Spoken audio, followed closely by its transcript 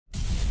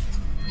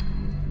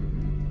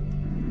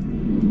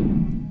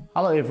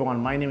Hello everyone,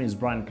 my name is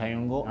Brian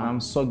Kayongo and I'm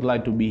so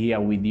glad to be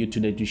here with you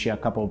today to share a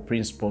couple of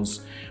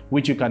principles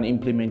which you can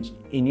implement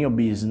in your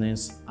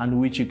business and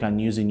which you can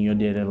use in your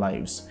daily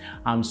lives.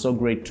 I'm so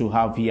great to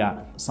have here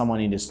someone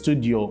in the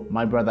studio,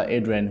 my brother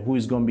Adrian, who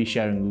is going to be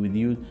sharing with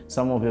you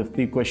some of the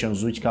 3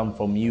 questions which come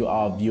from you,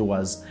 our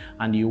viewers,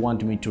 and you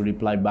want me to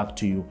reply back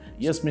to you.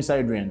 Yes, Mr.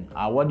 Adrian,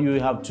 what do you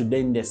have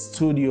today in the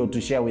studio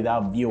to share with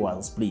our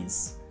viewers,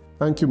 please?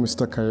 Thank you,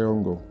 Mr.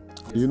 Kayongo.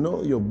 You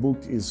know, your book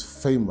is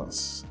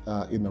famous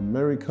in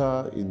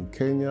America, in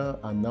Kenya,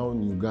 and now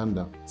in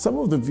Uganda. Some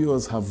of the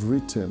viewers have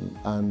written,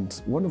 and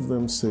one of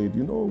them said,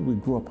 you know, we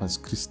grew up as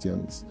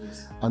Christians,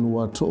 and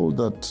we're told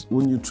that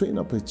when you train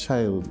up a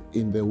child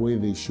in the way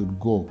they should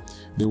go,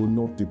 they will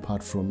not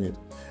depart from it.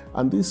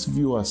 And this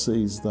viewer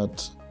says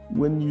that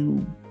when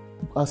you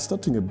are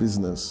starting a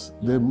business,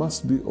 there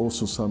must be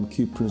also some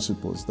key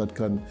principles that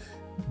can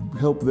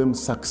help them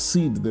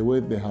succeed the way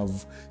they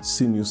have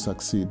seen you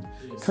succeed.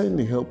 Yes.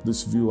 Kindly help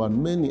this viewer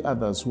and many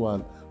others who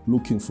are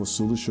looking for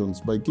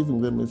solutions by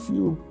giving them a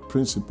few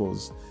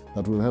principles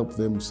that will help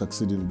them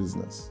succeed in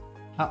business.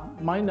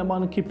 My number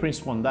 1 key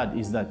principle on that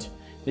is that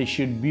they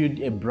should build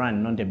a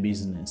brand, not a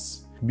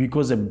business,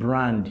 because a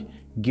brand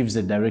gives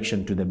a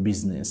direction to the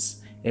business.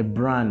 A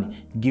brand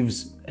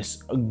gives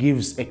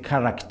a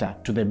character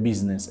to the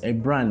business. A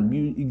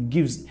brand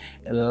gives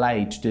a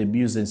light to the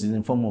business in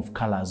the form of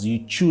colors.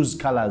 You choose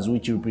colors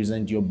which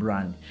represent your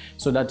brand.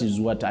 So that is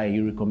what I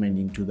recommend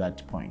into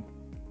that point.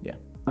 Yeah.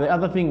 The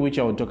other thing which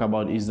I will talk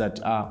about is that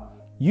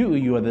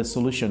you are the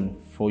solution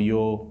for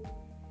your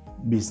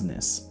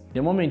business.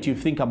 The moment you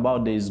think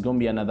about there is going to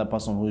be another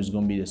person who is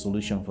going to be the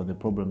solution for the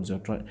problems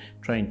you're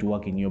trying to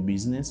work in your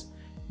business,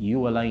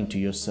 you are lying to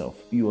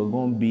yourself. You are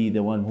going to be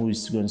the one who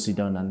is going to sit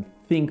down and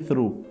think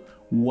through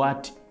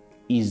what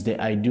is the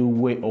ideal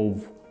way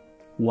of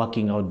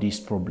working out this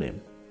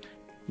problem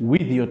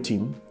with your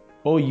team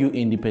or you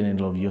independent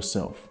of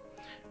yourself.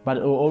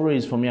 But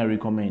always for me, I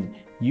recommend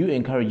you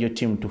encourage your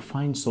team to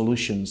find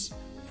solutions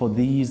for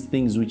these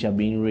things which are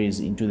being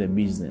raised into the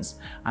business,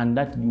 and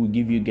that will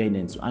give you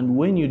guidance. And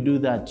when you do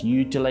that,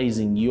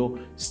 utilizing your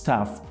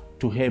staff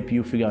to help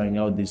you figuring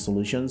out these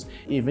solutions,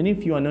 even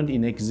if you are not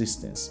in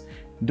existence,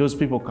 those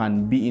people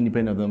can be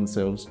independent of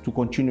themselves to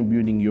continue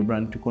building your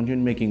brand, to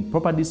continue making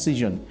proper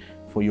decision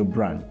for your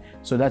brand.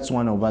 So that's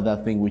one of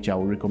other things which I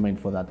would recommend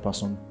for that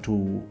person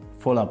to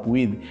follow up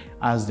with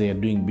as they are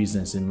doing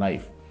business in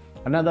life.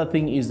 Another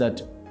thing is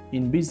that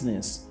in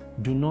business,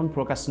 do not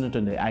procrastinate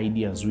on the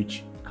ideas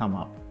which come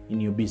up in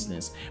your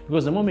business,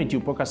 because the moment you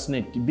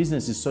procrastinate, the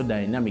business is so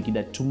dynamic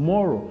that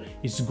tomorrow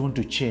it's going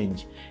to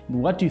change.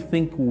 What you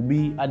think will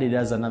be added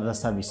as another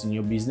service in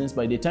your business,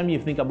 by the time you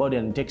think about it,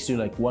 and it takes you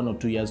like 1 or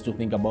 2 years to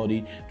think about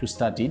it, to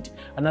start it,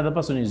 another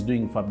person is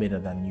doing far better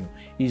than you.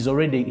 He's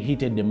already hit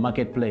the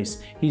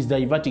marketplace. He's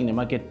diverting the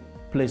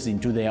marketplace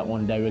into their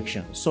own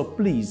direction. So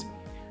please,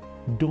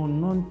 do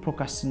not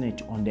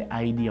procrastinate on the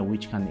idea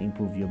which can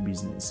improve your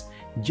business.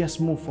 Just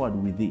move forward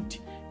with it.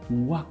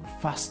 Work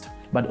fast,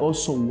 but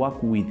also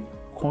work with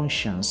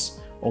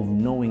conscience of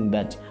knowing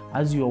that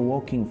as you are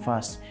working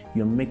fast,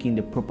 you're making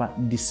the proper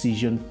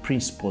decision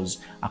principles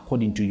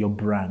according to your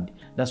brand.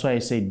 That's why I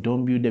say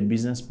don't build a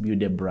business,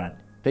 build a brand.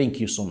 Thank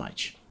you so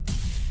much.